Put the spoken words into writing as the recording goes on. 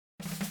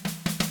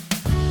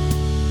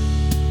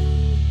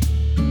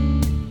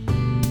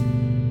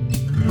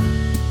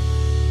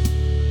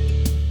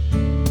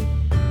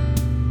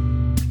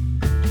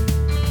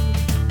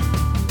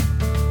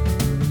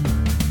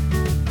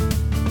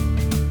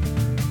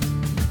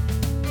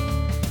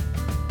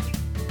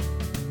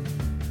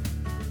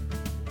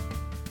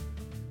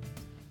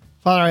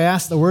Father, I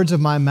ask the words of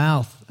my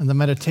mouth and the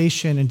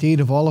meditation, indeed,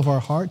 of all of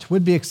our hearts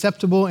would be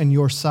acceptable in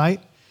your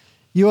sight.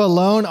 You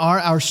alone are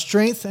our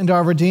strength and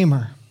our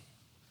Redeemer.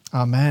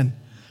 Amen.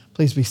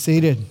 Please be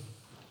seated.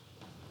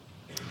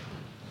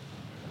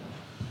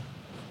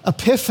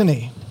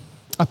 Epiphany.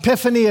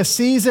 Epiphany, a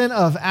season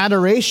of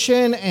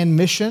adoration and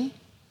mission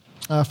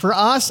for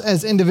us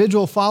as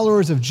individual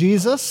followers of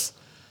Jesus,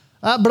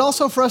 but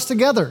also for us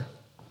together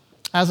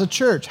as a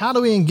church. How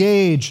do we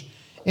engage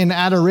in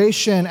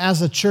adoration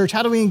as a church?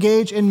 How do we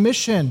engage in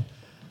mission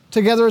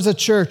together as a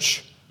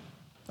church?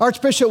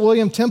 Archbishop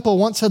William Temple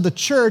once said the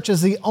church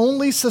is the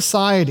only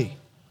society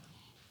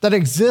that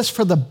exists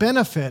for the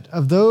benefit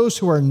of those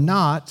who are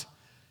not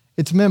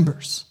its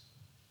members.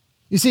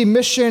 You see,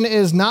 mission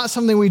is not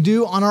something we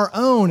do on our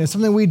own. It's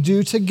something we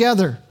do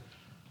together.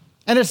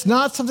 And it's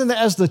not something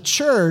that as the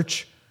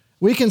church,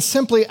 we can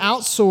simply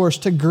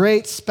outsource to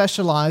great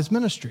specialized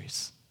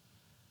ministries.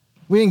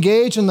 We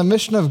engage in the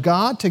mission of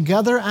God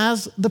together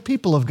as the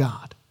people of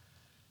God,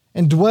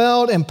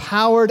 indwelled,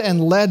 empowered,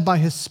 and led by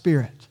His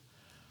Spirit.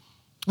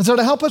 And so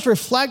to help us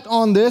reflect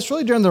on this,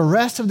 really during the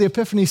rest of the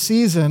Epiphany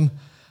season,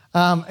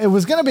 it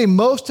was going to be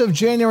most of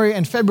January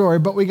and February,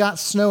 but we got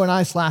snow and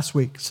ice last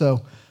week.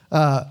 So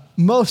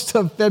most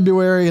of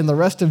February and the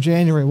rest of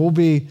January will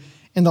be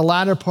in the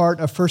latter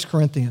part of 1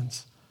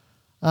 Corinthians.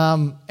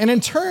 And in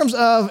terms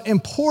of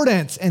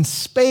importance and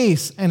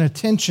space and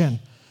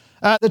attention,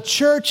 the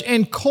church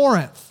in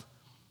Corinth,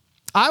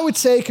 I would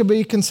say, could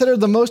be considered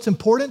the most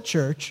important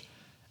church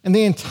in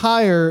the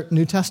entire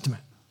New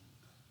Testament.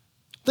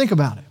 Think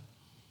about it.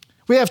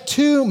 We have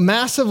two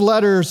massive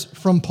letters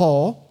from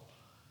Paul.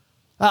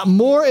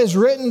 More is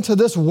written to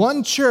this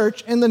one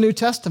church in the New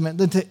Testament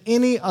than to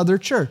any other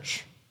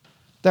church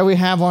that we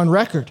have on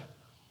record.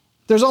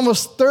 There's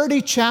almost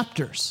 30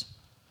 chapters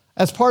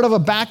as part of a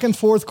back and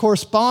forth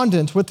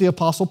correspondence with the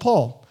Apostle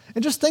Paul.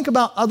 And just think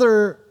about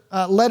other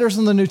letters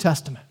in the New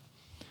Testament.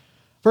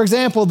 For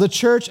example, the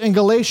church in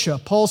Galatia,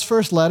 Paul's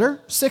first letter,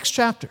 6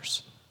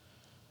 chapters.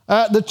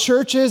 The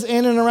churches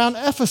in and around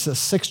Ephesus,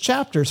 6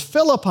 chapters.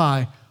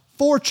 Philippi,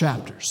 4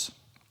 chapters.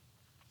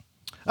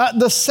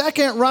 The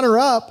second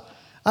runner-up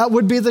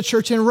would be the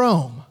church in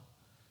Rome,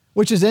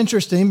 which is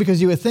interesting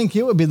because you would think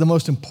it would be the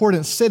most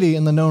important city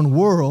in the known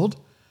world.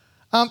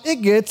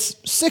 It gets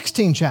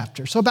 16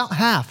 chapters, so about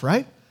half,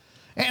 right?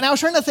 And I was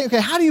trying to think,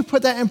 okay, how do you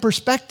put that in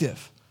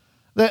perspective?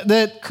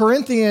 That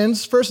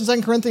Corinthians, 1st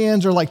and 2nd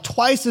Corinthians are like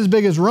twice as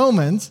big as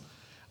Romans.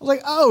 I was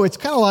like, oh, it's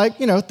kind of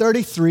like,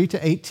 33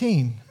 to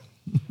 18.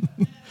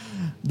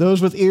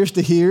 Those with ears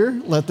to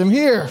hear, let them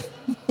hear.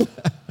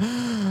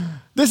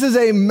 This is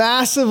a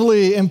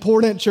massively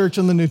important church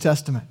in the New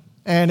Testament,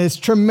 and it's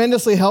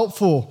tremendously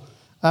helpful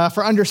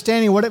for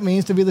understanding what it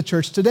means to be the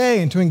church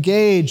today and to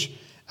engage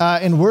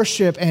in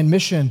worship and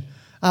mission.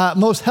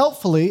 Most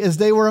helpfully is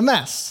they were a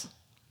mess.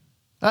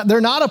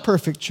 They're not a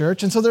perfect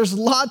church, and so there's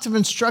lots of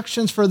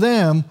instructions for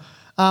them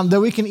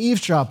that we can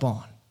eavesdrop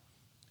on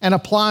and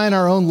apply in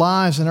our own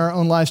lives and our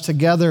own lives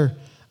together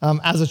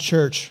as a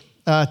church.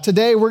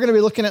 Today, we're going to be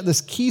looking at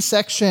this key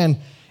section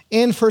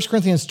in 1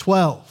 Corinthians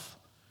 12.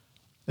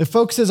 It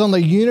focuses on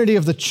the unity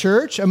of the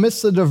church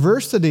amidst the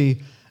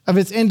diversity of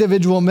its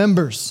individual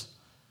members.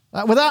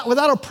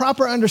 Without a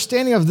proper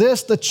understanding of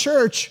this, the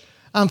church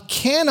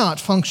cannot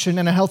function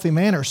in a healthy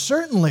manner,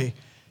 certainly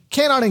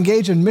cannot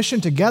engage in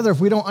mission together if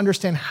we don't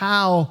understand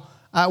how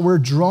we're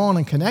drawn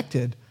and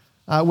connected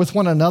with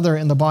one another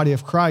in the body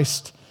of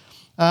Christ.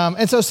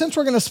 And so since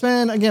we're going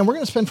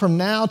to spend from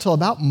now till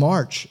about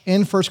March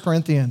in 1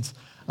 Corinthians,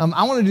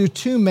 I want to do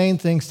 2 main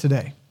things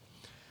today.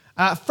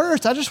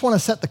 First, I just want to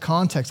set the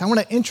context. I want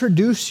to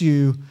introduce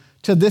you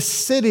to this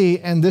city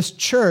and this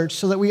church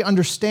so that we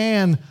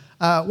understand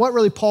what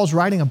really Paul's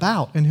writing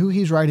about and who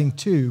he's writing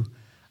to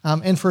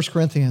in 1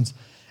 Corinthians.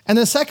 And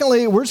then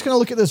secondly, we're just going to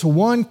look at this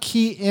one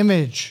key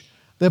image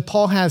that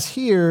Paul has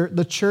here,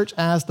 the church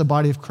as the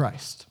body of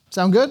Christ.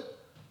 Sound good?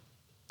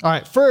 All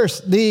right,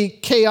 first, the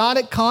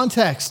chaotic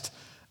context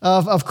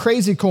of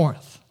crazy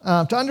Corinth.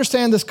 To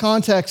understand this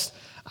context,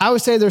 I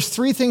would say there's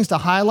 3 things to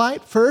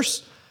highlight.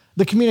 First,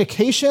 the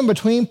communication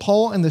between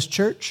Paul and this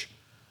church.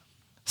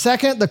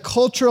 Second, the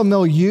cultural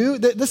milieu.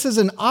 This is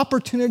an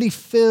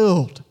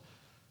opportunity-filled,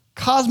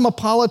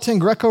 cosmopolitan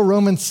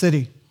Greco-Roman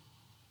city.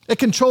 It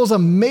controls a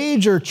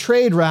major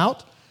trade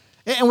route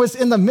and was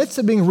in the midst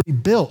of being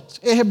rebuilt.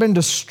 It had been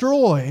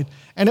destroyed,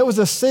 and it was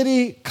a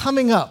city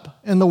coming up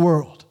in the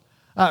world,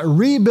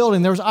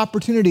 rebuilding. There was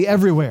opportunity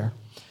everywhere.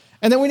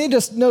 And then we need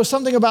to know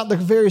something about the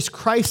various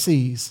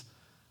crises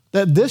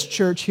that this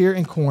church here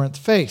in Corinth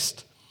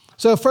faced.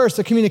 So first,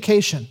 the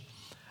communication.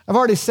 I've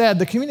already said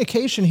the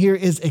communication here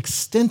is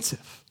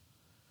extensive.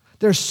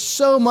 There's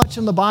so much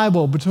in the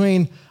Bible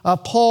between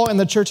Paul and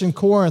the church in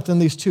Corinth in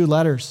these 2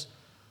 letters.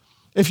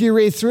 If you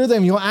read through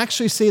them, you'll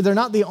actually see they're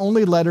not the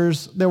only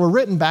letters that were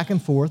written back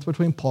and forth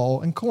between Paul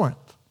and Corinth.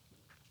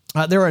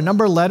 There are a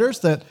number of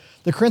letters that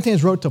the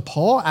Corinthians wrote to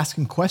Paul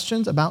asking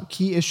questions about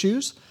key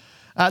issues.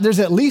 There's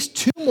at least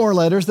 2 more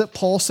letters that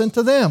Paul sent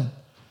to them.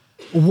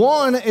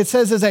 One, it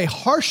says, is a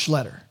harsh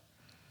letter.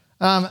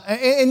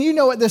 And you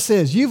know what this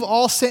is. You've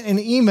all sent an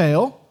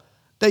email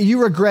that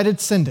you regretted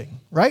sending,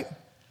 right?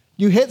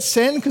 You hit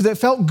send because it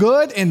felt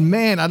good, and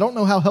man, I don't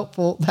know how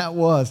helpful that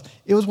was.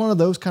 It was one of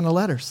those kind of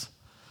letters.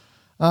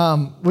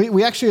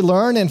 We actually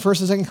learn in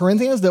 1st and 2nd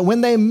Corinthians that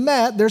when they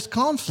met, there's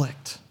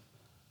conflict.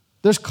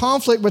 There's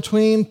conflict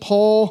between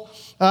Paul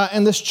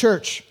and this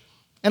church.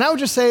 And I would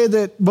just say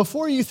that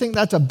before you think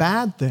that's a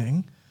bad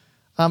thing,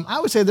 I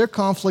would say their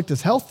conflict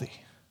is healthy.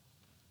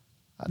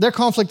 Their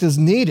conflict is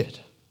needed.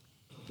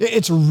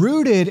 It's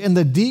rooted in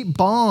the deep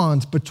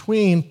bonds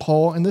between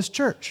Paul and this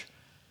church.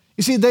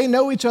 You see, they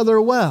know each other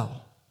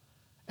well,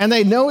 and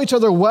they know each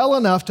other well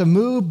enough to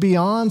move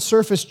beyond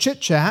surface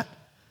chit-chat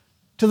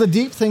to the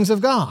deep things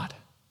of God.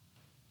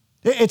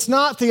 It's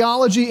not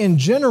theology in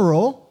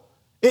general.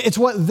 It's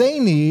what they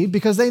need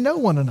because they know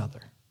one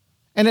another.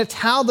 And it's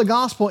how the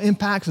gospel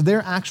impacts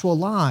their actual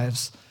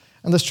lives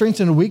and the strengths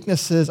and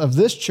weaknesses of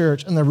this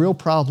church and the real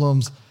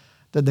problems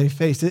that they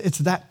face. It's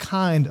that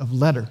kind of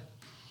letter.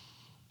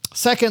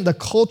 Second, the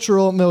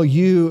cultural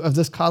milieu of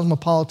this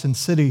cosmopolitan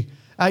city.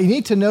 You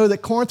need to know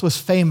that Corinth was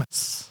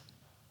famous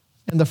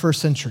in the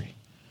first century.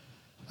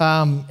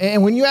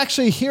 And when you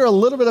actually hear a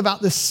little bit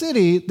about this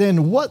city,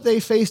 then what they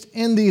faced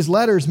in these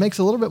letters makes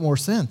a little bit more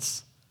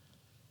sense.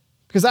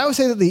 Because I would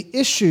say that the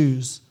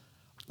issues,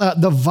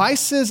 the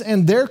vices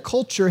in their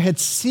culture had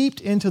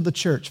seeped into the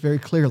church very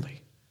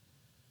clearly.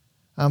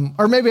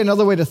 Or maybe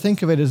another way to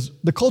think of it is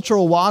the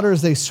cultural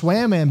waters they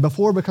swam in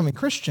before becoming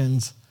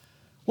Christians,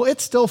 well, it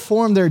still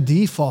formed their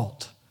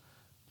default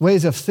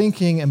ways of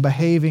thinking and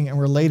behaving and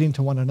relating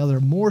to one another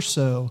more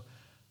so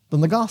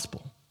than the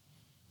gospel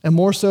and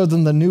more so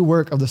than the new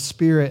work of the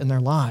Spirit in their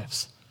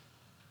lives.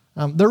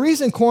 The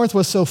reason Corinth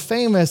was so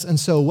famous and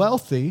so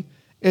wealthy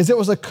is it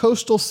was a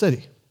coastal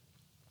city.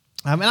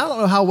 And I don't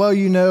know how well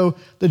you know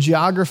the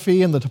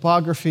geography and the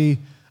topography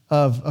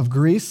of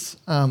Greece.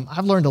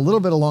 I've learned a little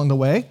bit along the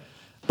way.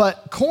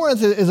 But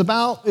Corinth is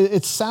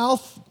it's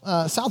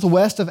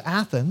southwest of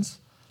Athens,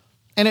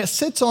 and it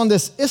sits on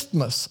this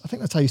isthmus. I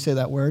think that's how you say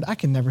that word. I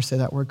can never say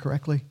that word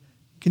correctly.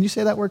 Can you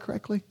say that word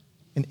correctly?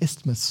 An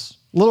isthmus.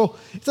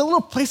 It's a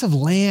little place of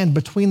land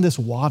between this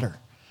water.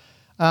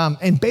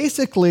 And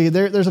basically,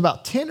 there's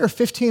about 10 or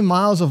 15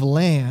 miles of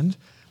land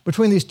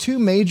between these two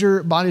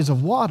major bodies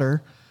of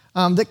water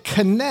that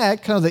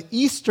connect kind of the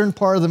eastern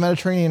part of the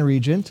Mediterranean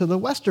region to the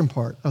western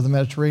part of the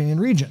Mediterranean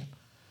region.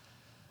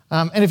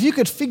 And if you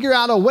could figure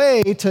out a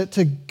way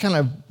to kind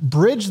of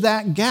bridge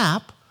that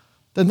gap,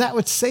 then that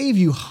would save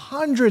you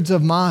hundreds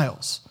of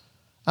miles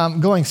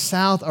going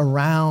south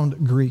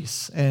around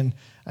Greece. And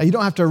you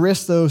don't have to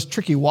risk those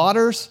tricky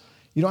waters.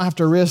 You don't have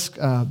to risk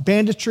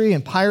banditry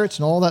and pirates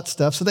and all that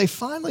stuff. So they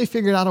finally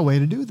figured out a way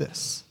to do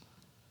this.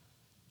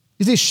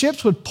 You see,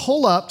 ships would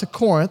pull up to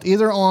Corinth,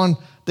 either on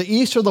the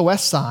east or the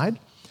west side,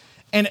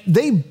 and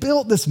they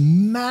built this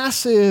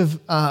massive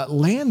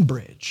land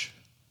bridge,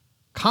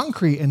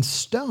 concrete and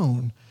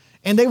stone,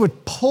 and they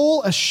would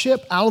pull a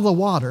ship out of the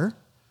water,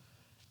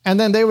 and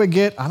then they would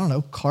get,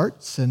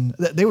 carts, and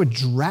they would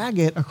drag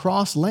it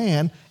across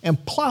land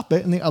and plop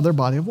it in the other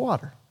body of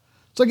water.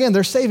 So again,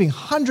 they're saving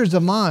hundreds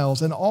of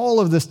miles and all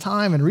of this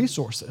time and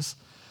resources.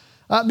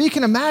 But you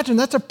can imagine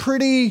that's a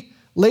pretty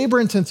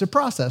labor-intensive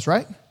process,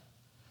 right?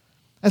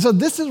 And so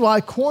this is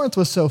why Corinth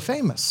was so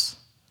famous.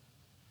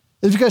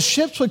 It's because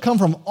ships would come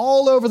from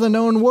all over the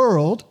known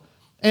world,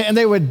 and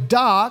they would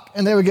dock,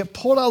 and they would get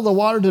pulled out of the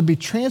water to be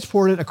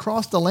transported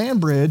across the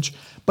land bridge,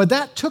 but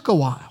that took a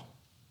while.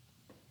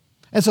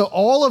 And so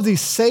all of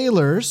these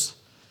sailors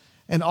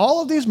and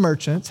all of these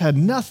merchants had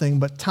nothing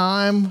but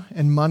time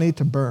and money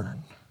to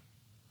burn.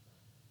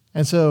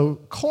 And so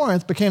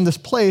Corinth became this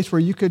place where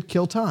you could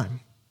kill time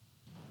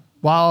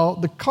while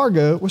the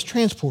cargo was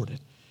transported.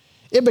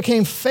 It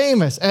became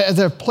famous as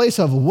a place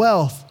of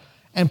wealth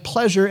and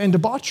pleasure and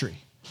debauchery.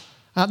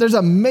 There's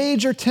a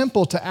major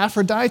temple to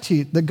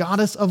Aphrodite, the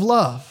goddess of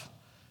love.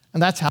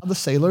 And that's how the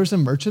sailors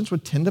and merchants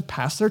would tend to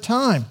pass their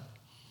time.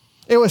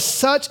 It was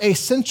such a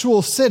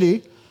sensual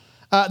city.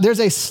 There's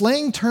a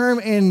slang term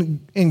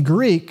in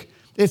Greek.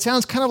 It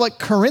sounds kind of like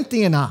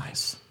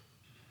Corinthianize.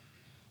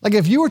 Like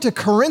if you were to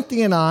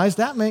Corinthianize,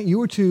 that meant you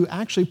were to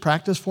actually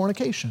practice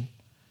fornication.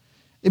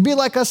 It'd be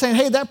like us saying,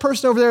 hey, that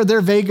person over there,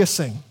 they're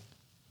Vegasing.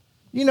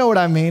 You know what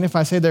I mean if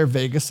I say they're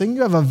Vegasing.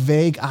 You have a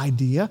vague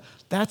idea.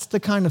 That's the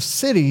kind of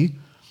city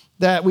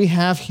that we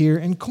have here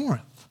in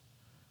Corinth.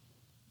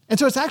 And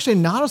so it's actually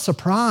not a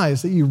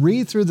surprise that you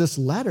read through this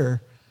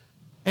letter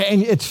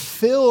and it's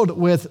filled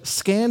with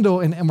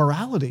scandal and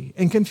immorality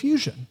and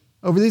confusion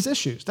over these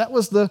issues. That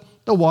was the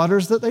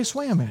waters that they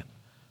swam in.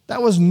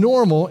 That was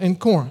normal in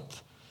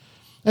Corinth.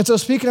 And so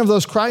speaking of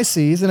those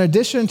crises, in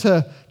addition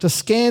to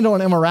scandal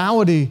and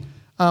immorality,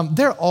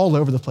 they're all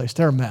over the place.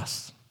 They're a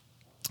mess.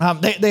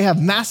 They have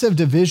massive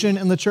division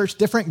in the church,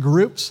 different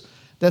groups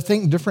that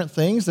think different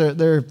things.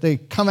 They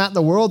come at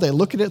the world, they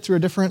look at it through a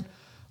different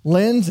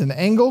lens and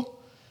angle.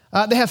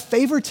 They have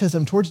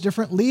favoritism towards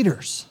different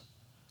leaders.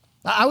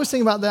 I was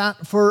thinking about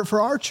that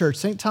for our church,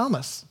 St.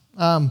 Thomas.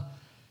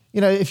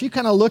 if you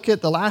kind of look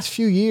at the last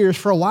few years,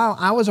 for a while,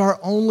 I was our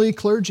only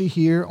clergy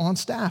here on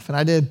staff, and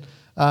I did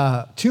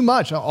too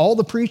much, all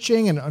the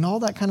preaching and all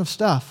that kind of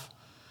stuff.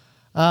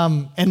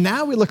 And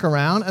now we look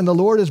around, and the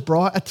Lord has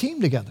brought a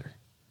team together.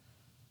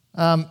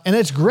 And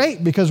it's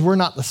great because we're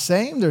not the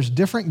same. There's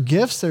different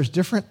gifts. There's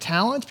different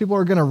talents. People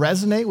are going to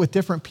resonate with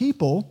different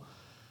people.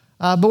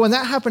 But when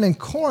that happened in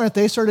Corinth,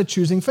 they started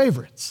choosing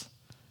favorites.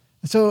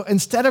 And so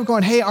instead of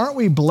going, hey, aren't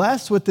we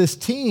blessed with this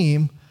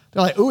team?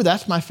 They're like, ooh,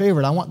 that's my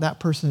favorite. I want that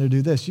person to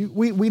do this.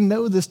 We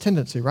know this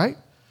tendency, right?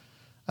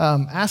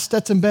 Ask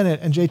Stetson Bennett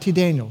and J.T.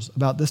 Daniels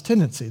about this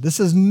tendency. This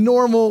is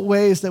normal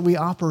ways that we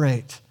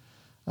operate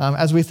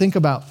as we think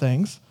about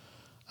things.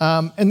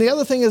 And the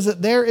other thing is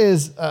that there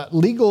is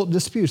legal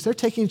disputes. They're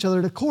taking each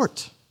other to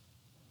court.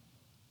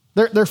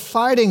 They're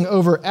fighting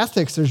over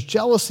ethics. There's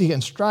jealousy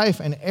and strife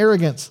and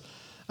arrogance.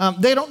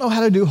 They don't know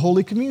how to do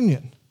Holy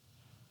Communion.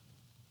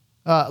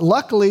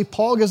 Luckily,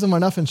 Paul gives them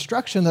enough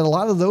instruction that a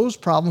lot of those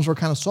problems were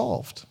kind of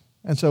solved.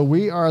 And so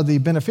we are the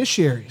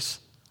beneficiaries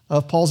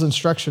of Paul's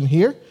instruction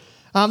here.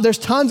 There's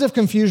tons of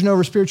confusion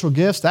over spiritual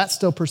gifts. That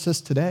still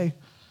persists today.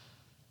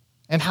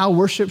 And how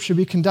worship should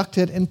be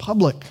conducted in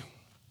public.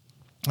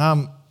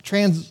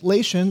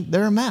 Translation,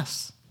 they're a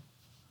mess.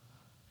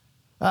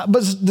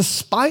 But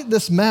despite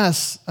this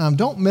mess,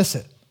 don't miss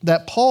it,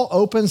 that Paul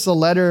opens the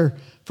letter,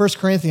 1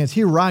 Corinthians,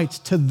 he writes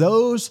to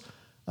those,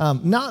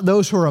 not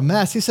those who are a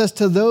mess, he says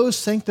to those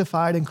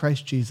sanctified in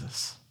Christ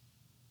Jesus.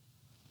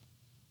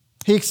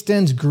 He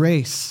extends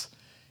grace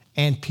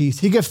and peace.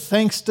 He gives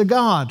thanks to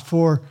God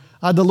for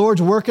the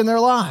Lord's work in their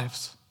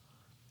lives.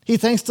 He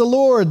thanks the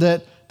Lord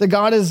that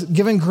God has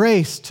given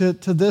grace to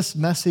this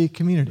messy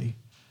community.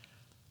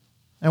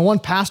 And one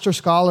pastor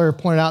scholar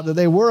pointed out that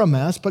they were a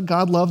mess, but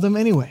God loved them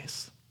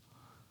anyways.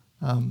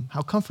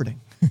 How comforting.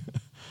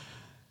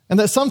 And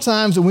that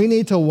sometimes we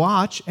need to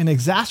watch an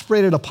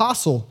exasperated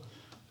apostle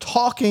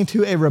talking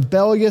to a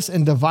rebellious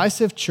and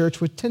divisive church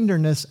with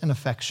tenderness and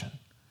affection.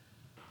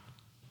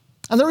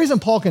 And the reason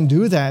Paul can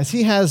do that is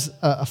he has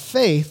a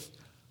faith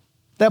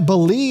that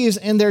believes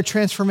in their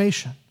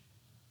transformation.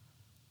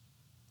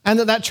 And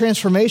that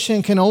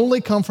transformation can only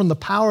come from the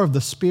power of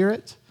the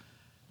Spirit,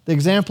 the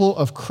example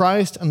of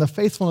Christ, and the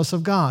faithfulness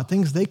of God,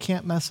 things they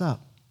can't mess up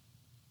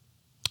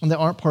and that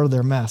aren't part of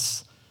their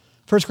mess.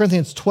 1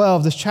 Corinthians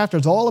 12, this chapter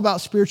is all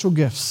about spiritual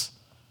gifts,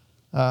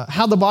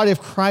 how the body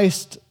of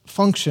Christ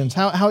functions,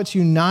 how it's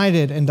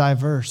united and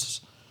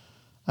diverse.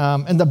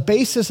 And the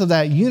basis of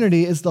that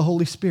unity is the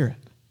Holy Spirit.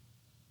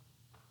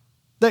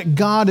 That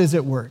God is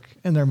at work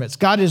in their midst.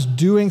 God is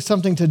doing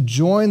something to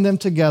join them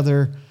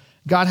together.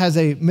 God has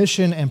a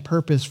mission and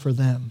purpose for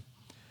them.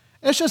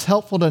 And it's just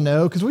helpful to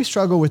know because we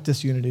struggle with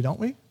disunity, don't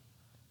we?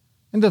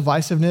 And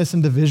divisiveness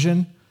and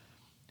division.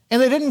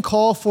 And they didn't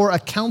call for a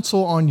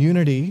council on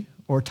unity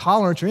or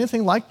tolerance or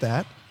anything like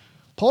that.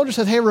 Paul just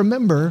said, hey,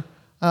 remember,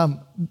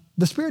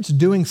 the Spirit's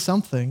doing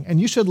something,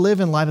 and you should live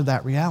in light of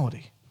that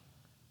reality.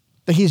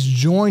 That he's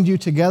joined you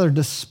together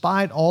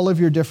despite all of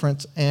your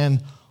difference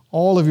and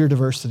all of your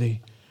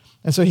diversity.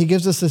 And so he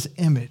gives us this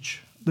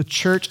image, the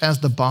church as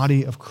the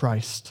body of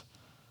Christ.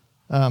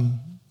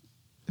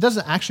 It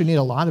doesn't actually need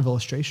a lot of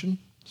illustration.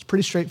 It's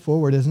pretty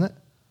straightforward, isn't it?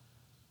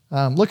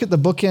 Look at the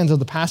bookends of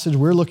the passage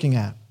we're looking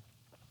at.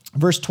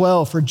 Verse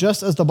 12, for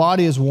just as the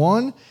body is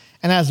one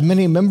and has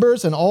many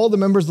members, and all the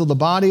members of the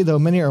body, though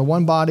many are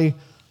one body,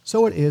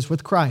 so it is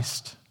with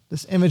Christ.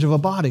 This image of a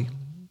body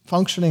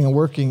functioning and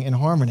working in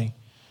harmony.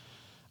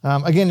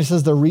 Again, it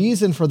says the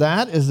reason for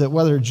that is that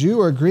whether Jew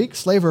or Greek,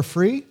 slave or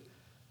free,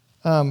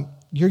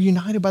 you're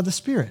united by the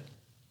Spirit.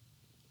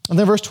 And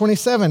then verse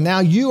 27, now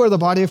you are the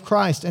body of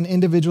Christ and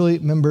individually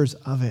members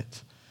of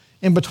it.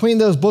 In between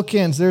those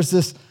bookends, there's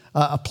this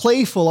a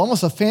playful,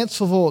 almost a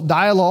fanciful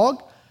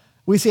dialogue.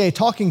 We see a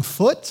talking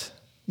foot,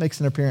 makes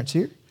an appearance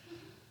here.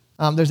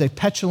 There's a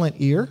petulant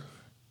ear,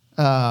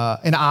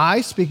 an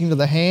eye speaking to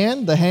the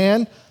hand, the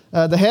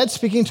head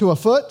speaking to a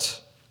foot.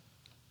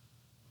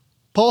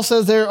 Paul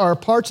says there are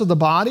parts of the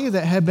body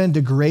that have been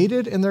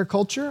degraded in their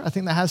culture. I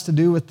think that has to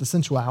do with the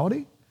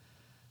sensuality.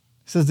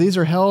 He says these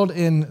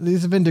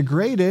have been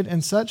degraded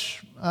and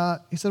such,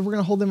 he said we're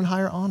going to hold them in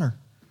higher honor.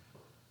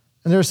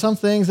 And there are some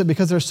things that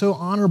because they're so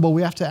honorable,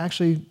 we have to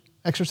actually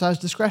exercise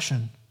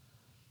discretion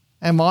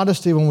and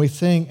modesty when we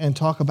think and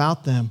talk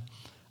about them.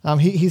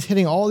 He's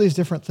hitting all these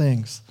different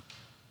things.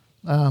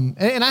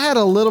 And I had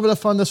a little bit of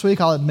fun this week,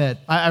 I'll admit.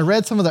 I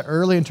read some of the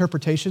early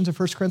interpretations of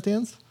 1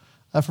 Corinthians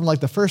from like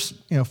the first,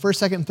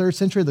 second, and third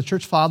century of the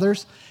church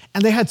fathers,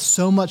 and they had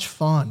so much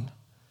fun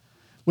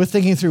with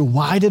thinking through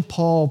why did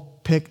Paul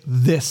pick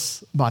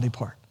this body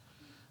part?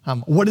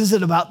 What is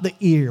it about the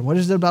ear? What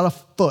is it about a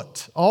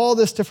foot? All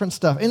this different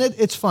stuff. And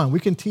it's fun.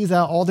 We can tease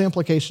out all the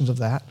implications of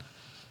that.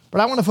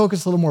 But I want to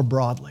focus a little more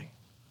broadly.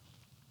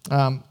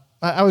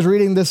 I was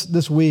reading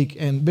this week,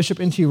 and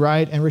Bishop N.T.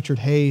 Wright and Richard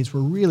Hayes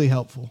were really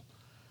helpful.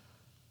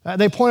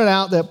 They pointed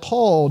out that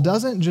Paul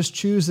doesn't just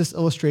choose this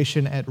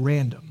illustration at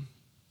random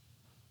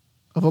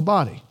of a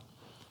body.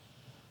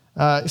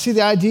 See,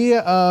 the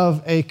idea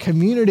of a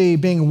community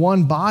being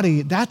one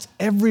body, that's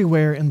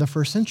everywhere in the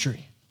first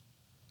century.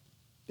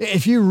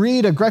 If you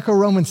read a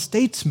Greco-Roman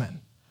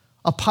statesman,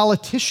 a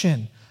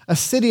politician, a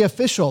city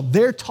official,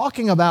 they're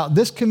talking about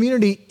this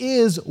community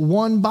is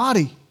one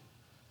body.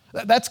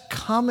 That's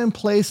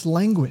commonplace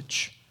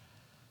language.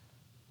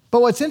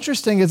 But what's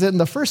interesting is that in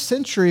the first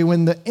century,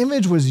 when the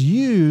image was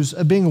used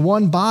of being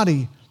one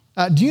body,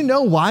 do you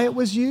know why it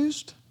was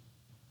used?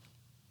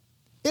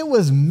 It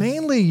was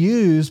mainly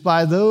used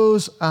by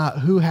those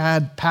who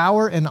had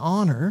power and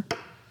honor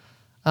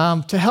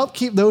to help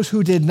keep those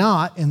who did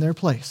not in their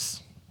place.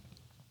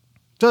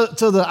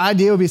 So the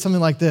idea would be something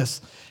like this.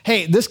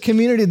 Hey, this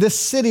community, this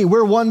city,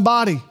 we're one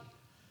body.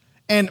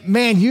 And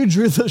man, you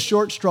drew the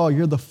short straw,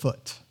 you're the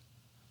foot.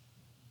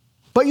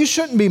 But you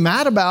shouldn't be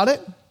mad about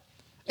it.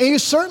 And you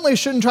certainly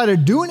shouldn't try to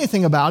do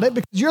anything about it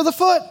because you're the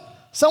foot.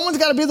 Someone's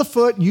got to be the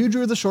foot. You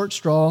drew the short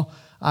straw.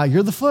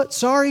 You're the foot.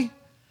 Sorry.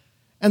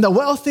 And the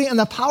wealthy and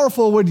the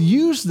powerful would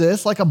use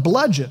this like a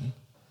bludgeon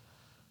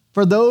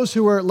for those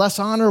who were less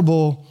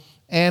honorable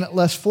and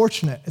less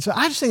fortunate. And so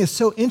I just think it's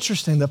so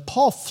interesting that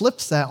Paul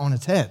flips that on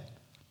its head.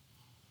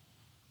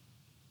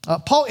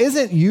 Paul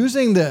isn't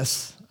using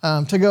this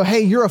to go,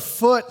 hey, you're a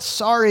foot.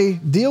 Sorry,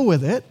 deal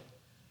with it.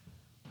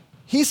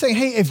 He's saying,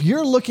 hey, if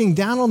you're looking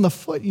down on the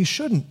foot, you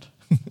shouldn't.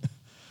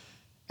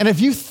 And if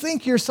you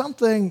think you're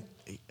something,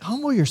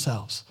 humble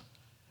yourselves.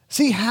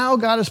 See how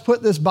God has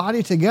put this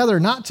body together,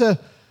 not to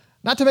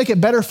make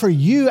it better for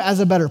you as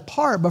a better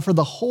part, but for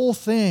the whole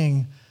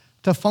thing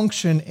to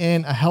function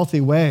in a healthy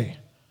way.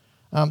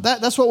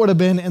 That's what would have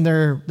been in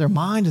their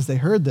mind as they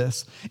heard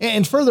this.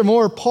 And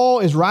furthermore, Paul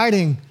is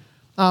writing,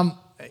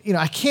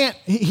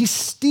 he's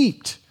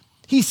steeped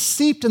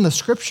in the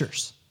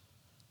scriptures.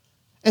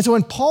 And so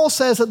when Paul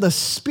says that the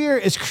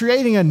Spirit is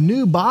creating a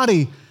new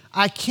body,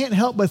 I can't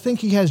help but think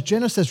he has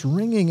Genesis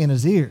ringing in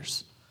his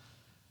ears.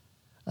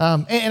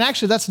 And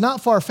actually, that's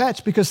not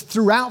far-fetched because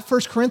throughout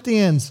 1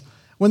 Corinthians,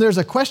 when there's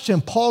a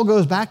question, Paul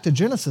goes back to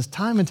Genesis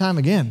time and time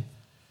again.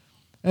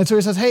 And so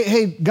he says,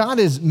 hey, God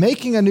is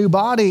making a new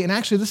body, and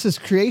actually this is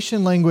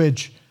creation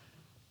language,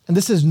 and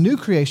this is new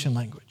creation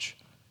language.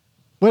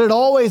 What it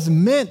always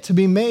meant to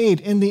be made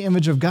in the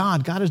image of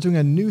God, God is doing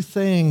a new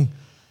thing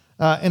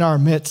in our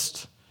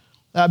midst.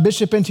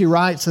 Bishop N.T.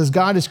 Wright says,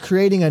 God is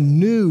creating a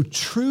new,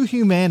 true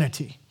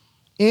humanity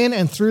in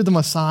and through the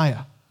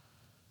Messiah.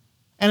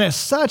 And as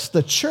such,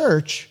 the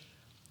church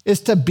is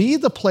to be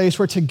the place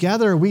where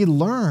together we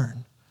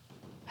learn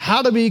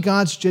how to be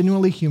God's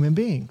genuinely human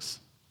beings,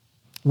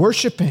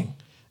 worshiping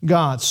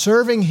God,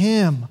 serving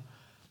Him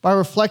by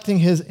reflecting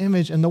His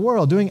image in the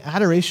world, doing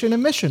adoration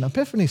and mission,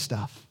 epiphany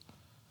stuff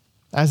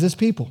as His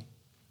people.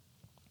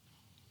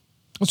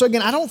 And so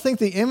again, I don't think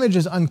the image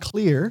is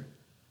unclear,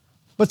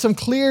 but some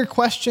clear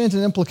questions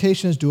and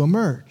implications do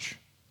emerge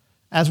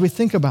as we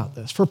think about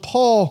this. For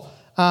Paul,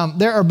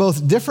 there are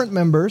both different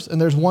members and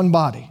there's one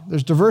body.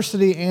 There's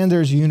diversity and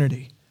there's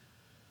unity.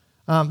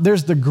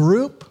 There's the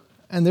group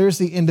and there's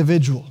the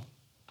individual.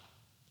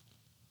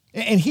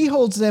 And he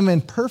holds them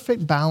in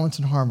perfect balance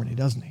and harmony,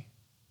 doesn't he?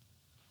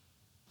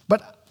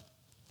 But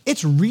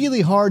it's really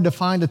hard to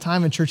find a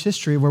time in church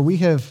history where we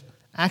have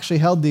actually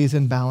held these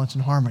in balance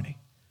and harmony.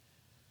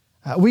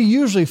 We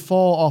usually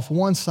fall off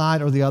one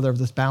side or the other of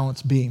this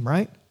balance beam,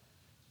 right?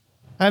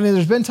 I mean,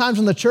 there's been times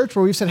in the church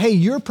where we've said, hey,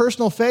 your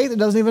personal faith, it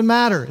doesn't even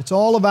matter. It's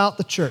all about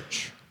the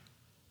church.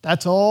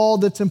 That's all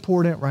that's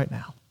important right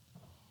now.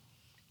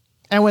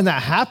 And when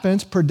that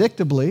happens,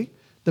 predictably,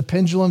 the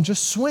pendulum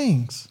just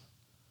swings.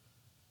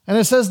 And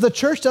it says the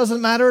church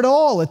doesn't matter at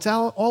all. It's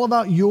all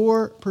about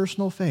your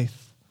personal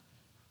faith.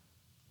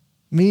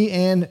 Me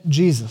and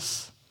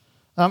Jesus.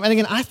 And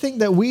again, I think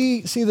that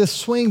we see this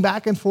swing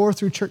back and forth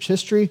through church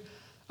history.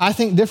 I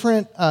think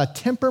different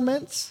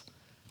temperaments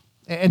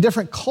and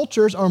different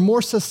cultures are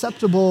more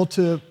susceptible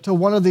to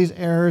one of these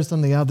errors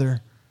than the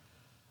other.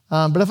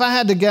 But if I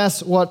had to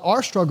guess what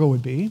our struggle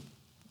would be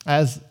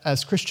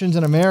as Christians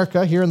in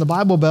America here in the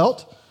Bible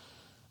Belt,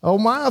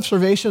 my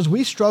observation is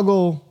we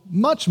struggle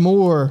much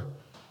more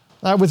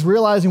with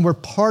realizing we're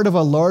part of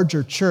a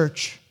larger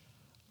church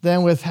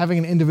than with having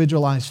an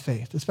individualized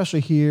faith,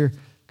 especially here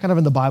kind of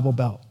in the Bible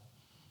Belt.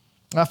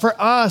 For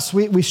us,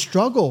 we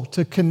struggle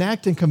to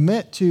connect and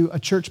commit to a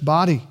church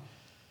body.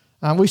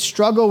 We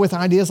struggle with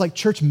ideas like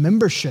church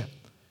membership.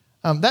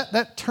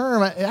 That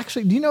term,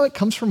 actually, do you know it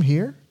comes from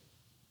here?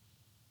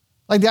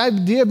 Like the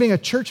idea of being a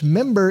church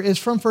member is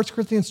from 1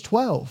 Corinthians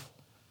 12,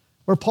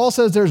 where Paul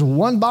says there's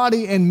one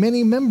body and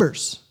many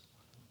members.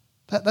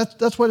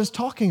 That's what it's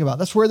talking about.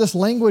 That's where this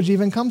language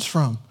even comes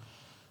from.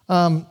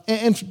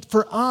 And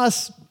for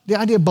us, the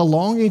idea of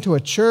belonging to a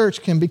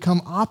church can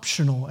become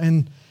optional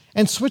and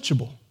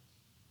switchable.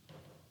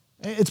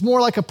 It's more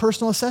like a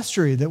personal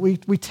accessory that we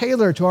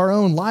tailor to our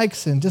own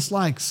likes and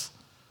dislikes.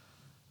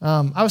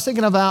 I was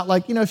thinking about,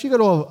 if you go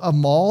to a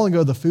mall and go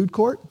to the food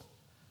court,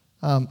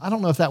 I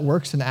don't know if that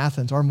works in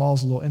Athens. Our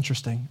mall's a little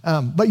interesting.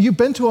 But you've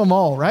been to a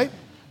mall, right,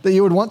 that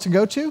you would want to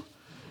go to?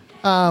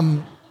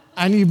 And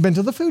you've been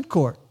to the food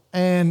court.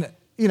 And,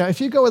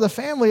 if you go with a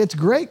family, it's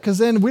great because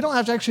then we don't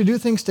have to actually do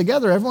things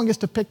together. Everyone gets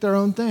to pick their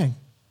own thing.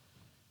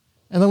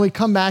 And then we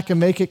come back and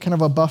make it kind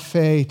of a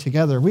buffet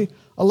together.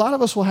 a lot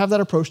of us will have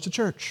that approach to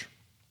church.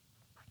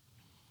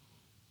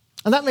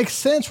 And that makes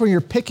sense when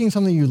you're picking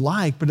something you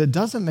like, but it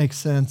doesn't make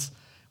sense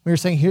when you're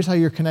saying, here's how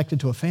you're connected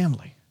to a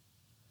family.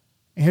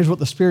 And here's what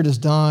the Spirit has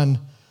done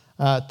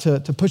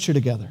to put you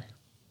together.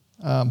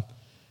 And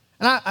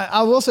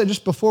I will say,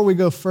 just before we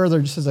go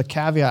further, just as a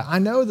caveat, I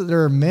know that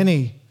there are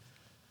many,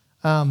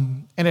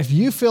 and if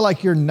you feel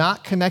like you're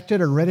not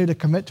connected or ready to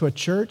commit to a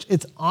church,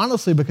 it's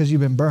honestly because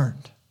you've been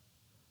burned.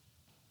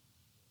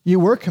 You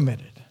were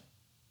committed.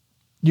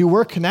 You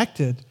were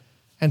connected,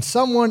 and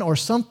someone or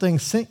something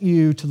sent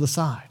you to the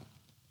side.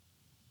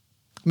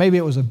 Maybe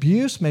it was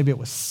abuse, maybe it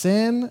was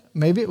sin,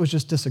 maybe it was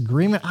just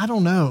disagreement, I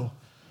don't know.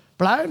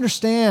 But I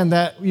understand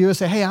that you would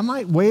say, hey, I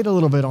might wait a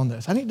little bit on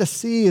this. I need to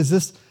see, is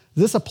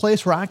this a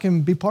place where I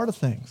can be part of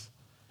things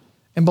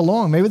and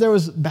belong? Maybe there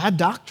was bad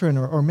doctrine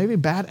or maybe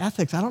bad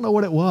ethics. I don't know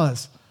what it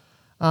was.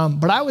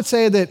 But I would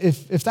say that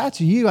if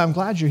that's you, I'm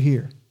glad you're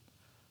here.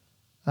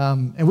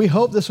 And we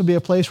hope this would be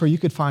a place where you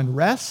could find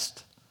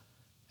rest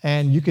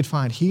and you could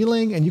find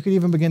healing and you could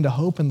even begin to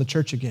hope in the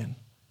church again.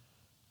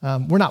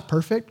 We're not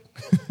perfect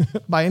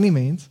by any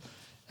means,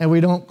 and we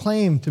don't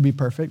claim to be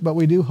perfect, but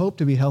we do hope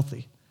to be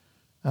healthy.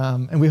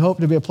 And we hope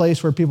to be a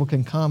place where people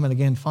can come and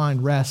again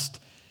find rest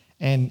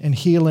and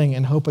healing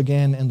and hope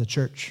again in the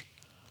church.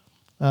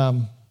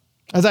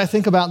 As I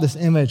think about this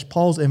image,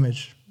 Paul's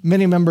image,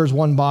 many members,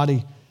 one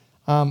body,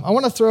 I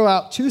want to throw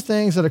out two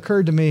things that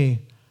occurred to me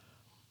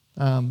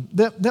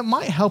that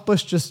might help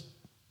us just,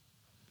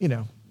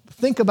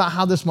 think about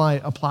how this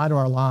might apply to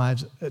our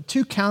lives.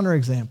 Two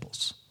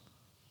counterexamples.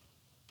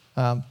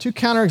 Two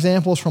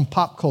counterexamples from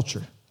pop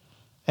culture.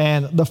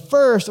 And the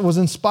first was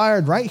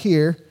inspired right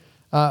here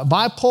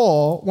by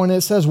Paul when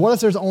it says, what if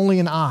there's only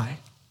an eye?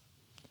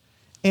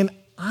 And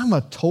I'm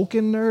a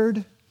Tolkien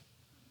nerd.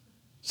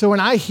 So when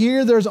I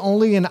hear there's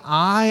only an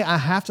eye, I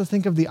have to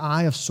think of the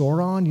Eye of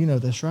Sauron. You know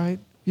this, right?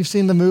 You've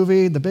seen the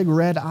movie, the big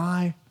red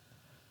eye.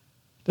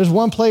 There's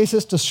one place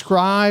it's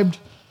described.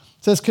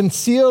 It says,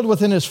 concealed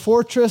within his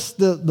fortress,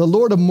 the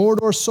Lord of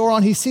Mordor,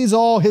 Sauron, he sees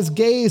all, his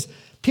gaze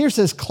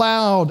pierces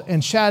cloud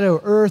and shadow,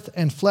 earth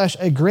and flesh,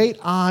 a great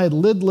eye,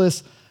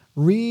 lidless,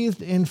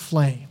 wreathed in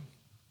flame.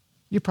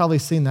 You've probably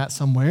seen that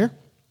somewhere.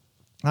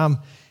 And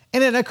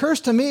it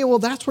occurs to me, well,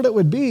 that's what it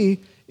would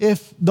be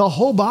if the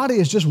whole body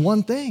is just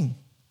one thing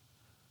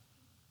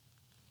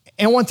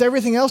and wants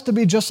everything else to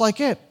be just like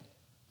it.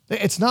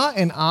 It's not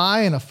an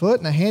eye and a foot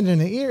and a hand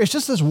and an ear. It's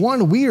just this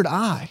one weird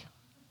eye.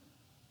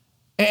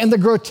 And the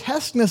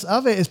grotesqueness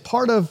of it is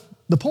part of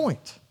the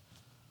point,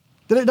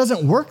 that it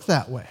doesn't work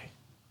that way.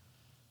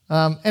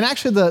 And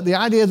actually, the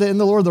idea that in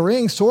The Lord of the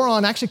Rings,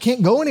 Sauron actually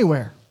can't go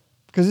anywhere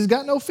because he's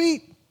got no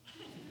feet.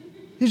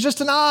 He's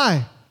just an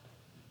eye.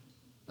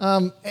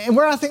 And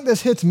where I think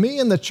this hits me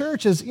in the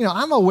church is,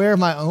 I'm aware of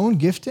my own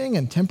gifting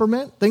and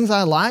temperament, things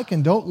I like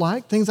and don't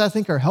like, things I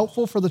think are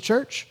helpful for the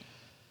church.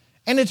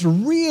 And it's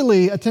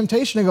really a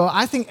temptation to go,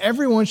 I think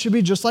everyone should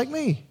be just like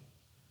me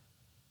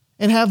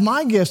and have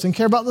my gifts and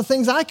care about the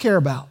things I care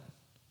about.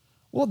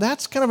 Well,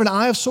 that's kind of an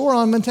Eye of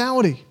Sauron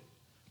mentality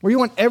where you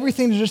want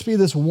everything to just be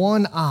this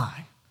one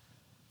eye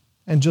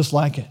and just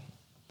like it.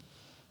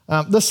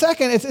 The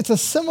second, it's a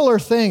similar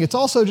thing. It's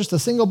also just a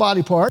single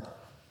body part.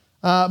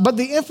 But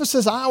the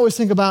emphasis I always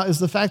think about is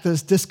the fact that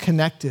it's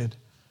disconnected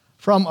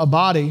from a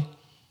body.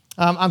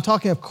 I'm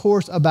talking, of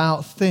course,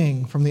 about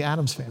Thing from the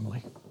Addams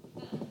Family.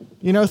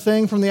 You know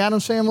Thing from the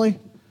Addams Family?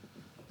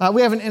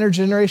 We have an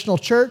intergenerational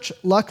church.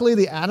 Luckily,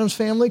 the Addams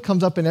Family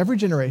comes up in every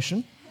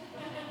generation.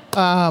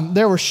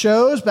 There were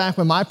shows back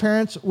when my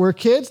parents were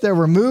kids. There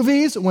were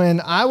movies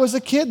when I was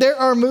a kid. There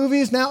are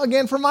movies now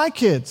again for my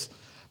kids.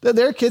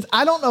 They're kids.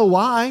 I don't know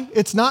why.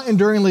 It's not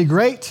enduringly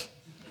great.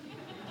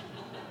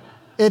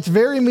 It's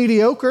very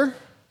mediocre.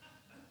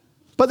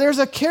 But there's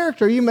a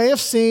character. You may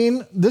have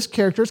seen this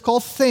character. It's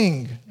called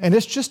Thing. And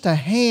it's just a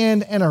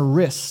hand and a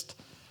wrist.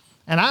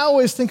 And I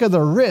always think of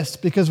the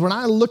wrist because when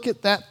I look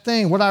at that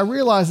thing, what I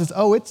realize is,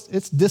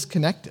 it's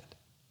disconnected.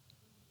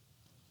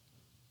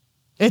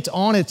 It's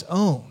on its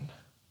own.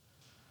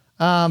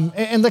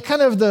 And the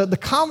kind of the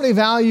comedy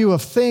value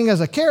of Thing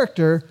as a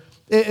character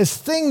is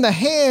Thing, the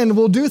hand,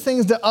 will do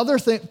things that other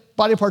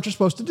body parts are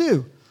supposed to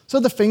do. So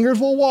the fingers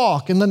will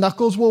walk and the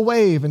knuckles will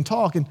wave and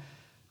talk. And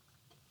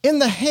in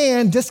the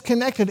hand,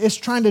 disconnected, it's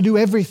trying to do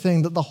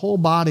everything that the whole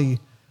body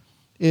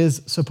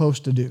is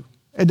supposed to do.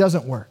 It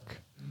doesn't work.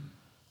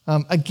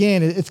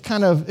 Again,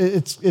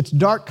 it's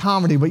dark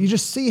comedy, but you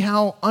just see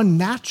how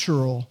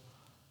unnatural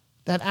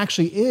that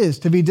actually is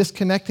to be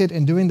disconnected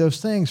and doing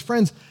those things.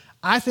 Friends,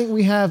 I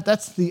think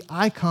that's the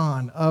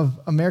icon of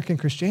American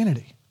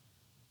Christianity.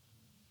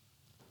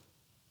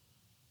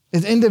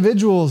 Is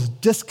individuals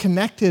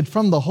disconnected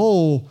from the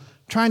whole,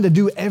 trying to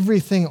do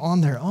everything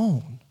on their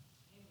own. Amen.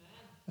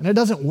 And it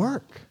doesn't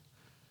work.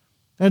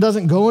 And it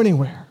doesn't go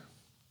anywhere.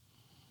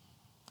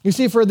 You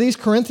see, for these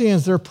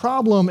Corinthians, their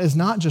problem is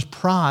not just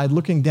pride,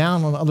 looking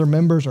down on other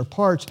members or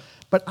parts,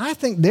 but I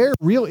think their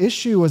real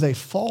issue was a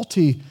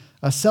faulty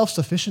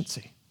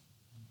self-sufficiency.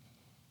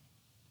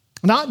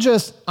 Not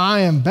just,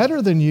 I am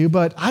better than you,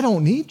 but I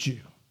don't need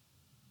you.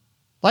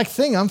 Like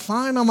thing, I'm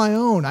fine on my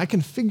own. I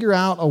can figure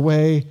out a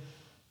way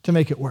to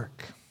make it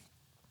work.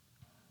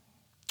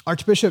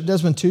 Archbishop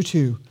Desmond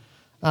Tutu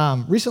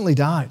recently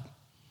died.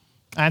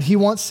 And he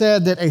once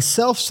said that a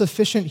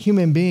self-sufficient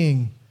human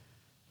being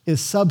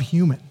is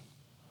subhuman.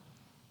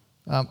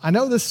 I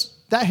know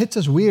that hits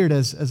us weird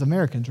as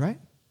Americans, right?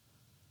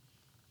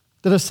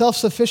 That a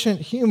self-sufficient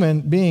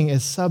human being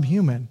is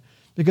subhuman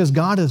because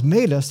God has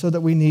made us so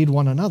that we need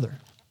one another.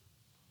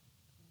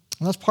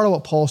 And that's part of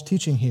what Paul's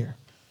teaching here.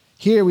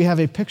 Here we have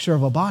a picture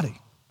of a body.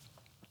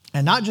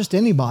 And not just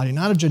any body,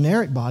 not a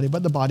generic body,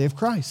 but the body of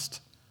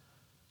Christ.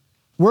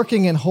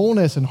 Working in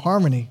wholeness and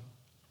harmony.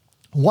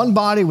 One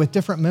body with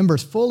different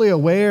members, fully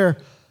aware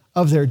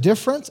of their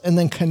difference and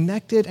then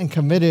connected and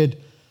committed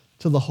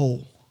to the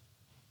whole.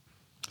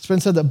 It's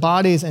been said that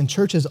bodies and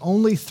churches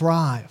only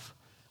thrive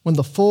when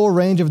the full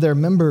range of their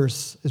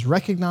members is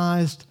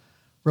recognized,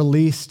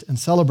 released, and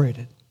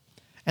celebrated.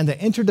 And the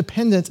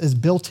interdependence is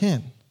built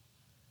in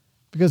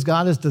because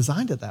God has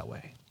designed it that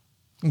way.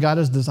 And God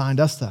has designed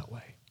us that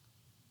way.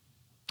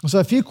 So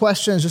a few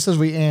questions just as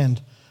we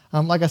end.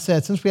 Like I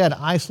said, since we had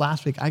ice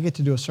last week, I get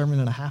to do a sermon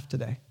and a half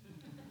today.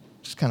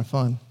 Which is kind of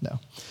fun.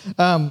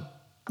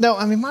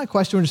 No, my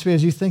question would just be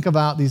as you think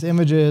about these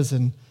images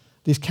and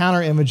these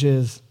counter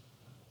images,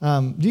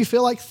 do you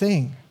feel like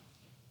thing?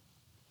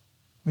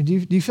 Do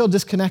you feel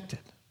disconnected?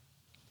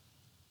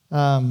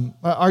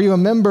 Are you a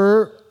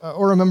member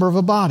or a member of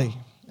a body?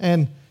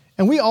 And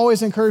we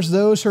always encourage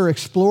those who are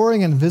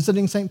exploring and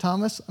visiting St.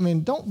 Thomas,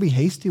 don't be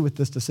hasty with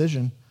this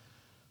decision.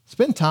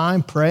 Spend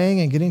time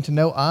praying and getting to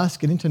know us,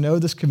 getting to know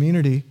this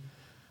community.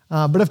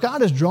 But if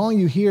God is drawing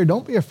you here,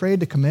 don't be afraid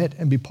to commit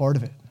and be part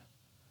of it.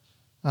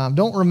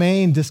 Don't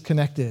remain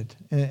disconnected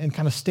and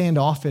kind of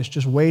standoffish,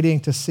 just waiting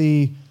to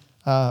see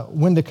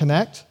when to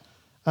connect.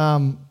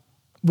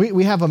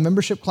 We have a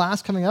membership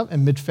class coming up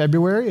in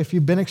mid-February. If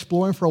you've been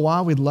exploring for a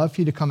while, we'd love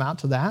for you to come out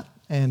to that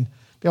and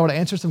be able to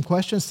answer some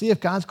questions, see if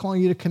God's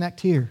calling you to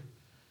connect here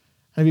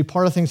and be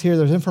part of things here.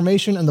 There's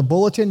information in the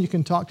bulletin. You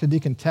can talk to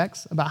Deacon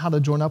Tex about how to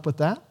join up with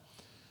that.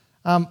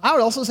 I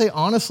would also say,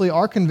 honestly,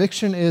 our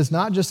conviction is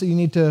not just that you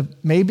need to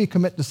maybe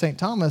commit to St.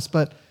 Thomas,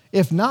 but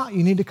if not,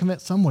 you need to commit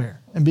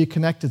somewhere and be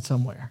connected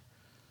somewhere.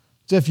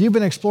 So if you've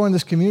been exploring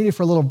this community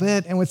for a little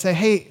bit and would say,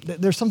 hey,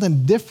 there's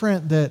something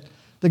different that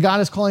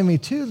God is calling me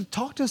to,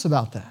 talk to us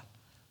about that.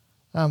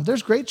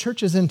 There's great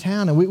churches in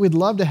town, and we'd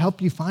love to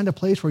help you find a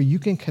place where you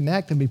can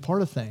connect and be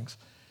part of things.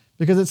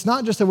 Because it's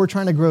not just that we're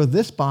trying to grow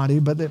this body,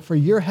 but that for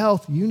your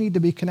health, you need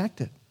to be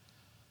connected.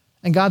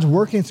 And God's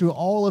working through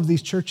all of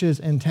these churches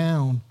in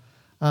town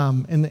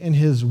in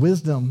his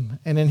wisdom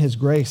and in his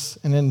grace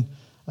and in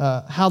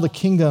how the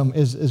kingdom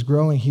is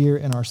growing here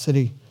in our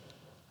city.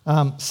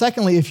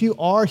 Secondly, if you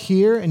are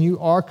here and you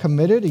are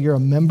committed and you're a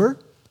member,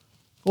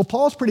 well,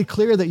 Paul's pretty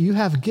clear that you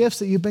have gifts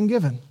that you've been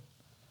given.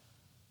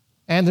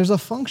 And there's a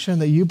function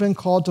that you've been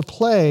called to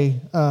play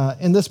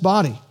in this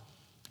body.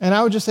 And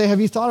I would just say,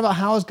 have you thought about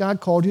how has God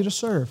called you to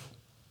serve?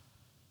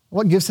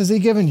 What gifts has he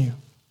given you?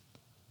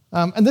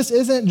 And this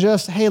isn't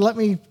just, hey, let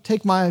me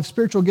take my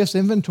spiritual gifts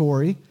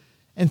inventory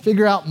and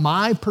figure out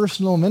my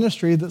personal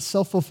ministry that's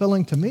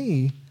self-fulfilling to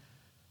me.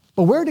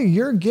 But where do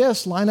your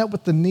gifts line up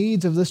with the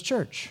needs of this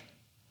church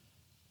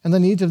and the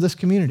needs of this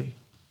community?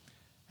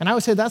 And I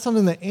would say that's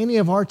something that any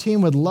of our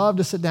team would love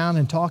to sit down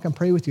and talk and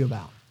pray with you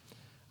about.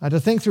 To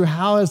think through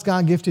how has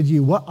God gifted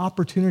you? What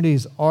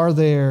opportunities are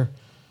there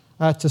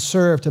to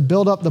serve, to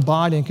build up the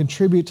body and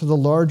contribute to the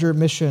larger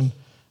mission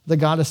that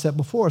God has set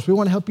before us? We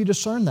want to help you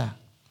discern that.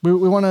 We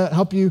want to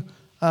help you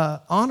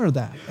honor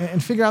that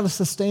and figure out a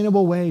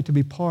sustainable way to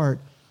be part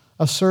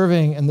of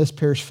serving in this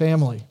parish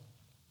family.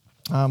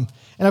 And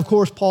of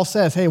course, Paul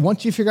says, hey,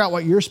 once you figure out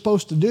what you're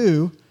supposed to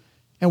do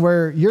and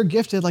where you're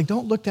gifted,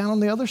 don't look down on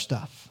the other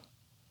stuff.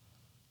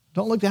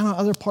 Don't look down on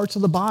other parts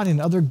of the body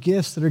and other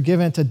gifts that are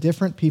given to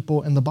different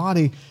people in the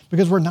body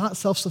because we're not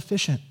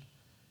self-sufficient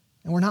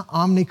and we're not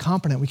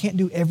omnicompetent. We can't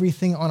do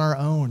everything on our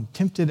own,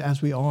 tempted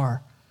as we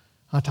are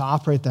to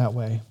operate that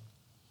way.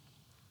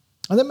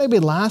 And then maybe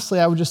lastly,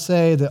 I would just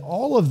say that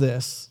all of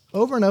this,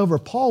 over and over,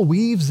 Paul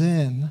weaves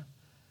in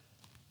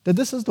that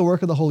this is the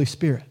work of the Holy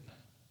Spirit.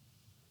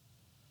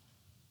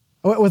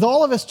 With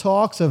all of his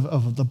talks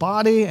of the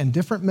body and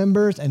different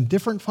members and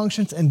different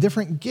functions and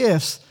different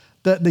gifts,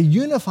 the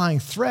unifying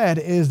thread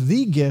is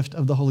the gift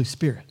of the Holy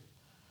Spirit.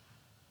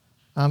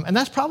 And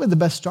that's probably the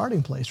best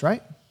starting place,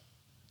 right?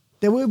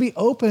 That we'll be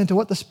open to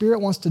what the Spirit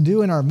wants to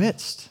do in our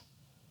midst,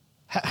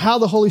 how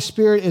the Holy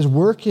Spirit is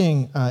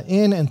working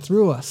in and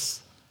through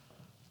us.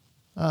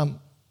 I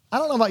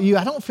don't know about you,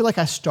 I don't feel like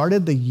I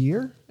started the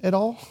year at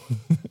all.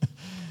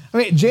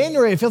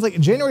 January, it feels like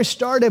January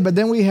started, but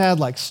then we had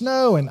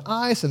snow and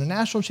ice and a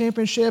national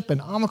championship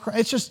and Omicron.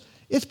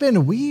 It's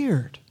been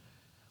weird.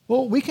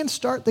 Well, we can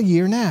start the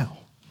year now.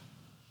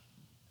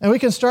 And we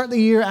can start the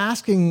year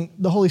asking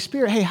the Holy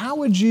Spirit, hey, how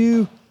would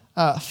you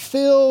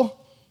fill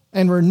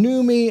and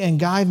renew me and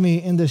guide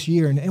me in this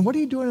year? And what are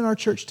you doing in our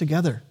church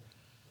together?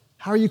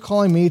 How are you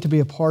calling me to be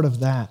a part of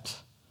that?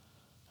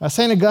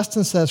 St.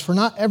 Augustine says, for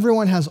not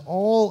everyone has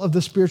all of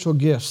the spiritual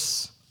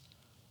gifts,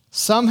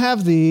 Some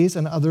have these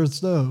and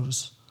others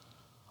those.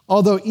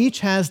 Although each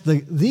has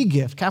the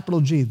gift,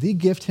 capital G, the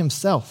gift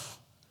himself,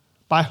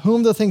 by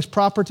whom the things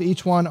proper to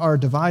each one are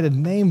divided,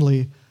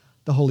 namely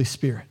the Holy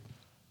Spirit.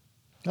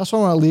 That's what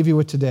I want to leave you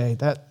with today,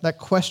 that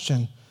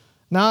question.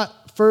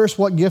 Not first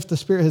what gift the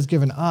Spirit has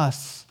given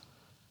us,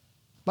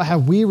 but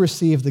have we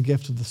received the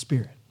gift of the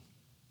Spirit?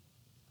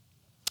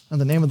 In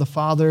the name of the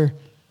Father,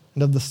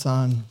 and of the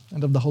Son,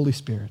 and of the Holy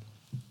Spirit.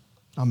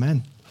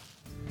 Amen.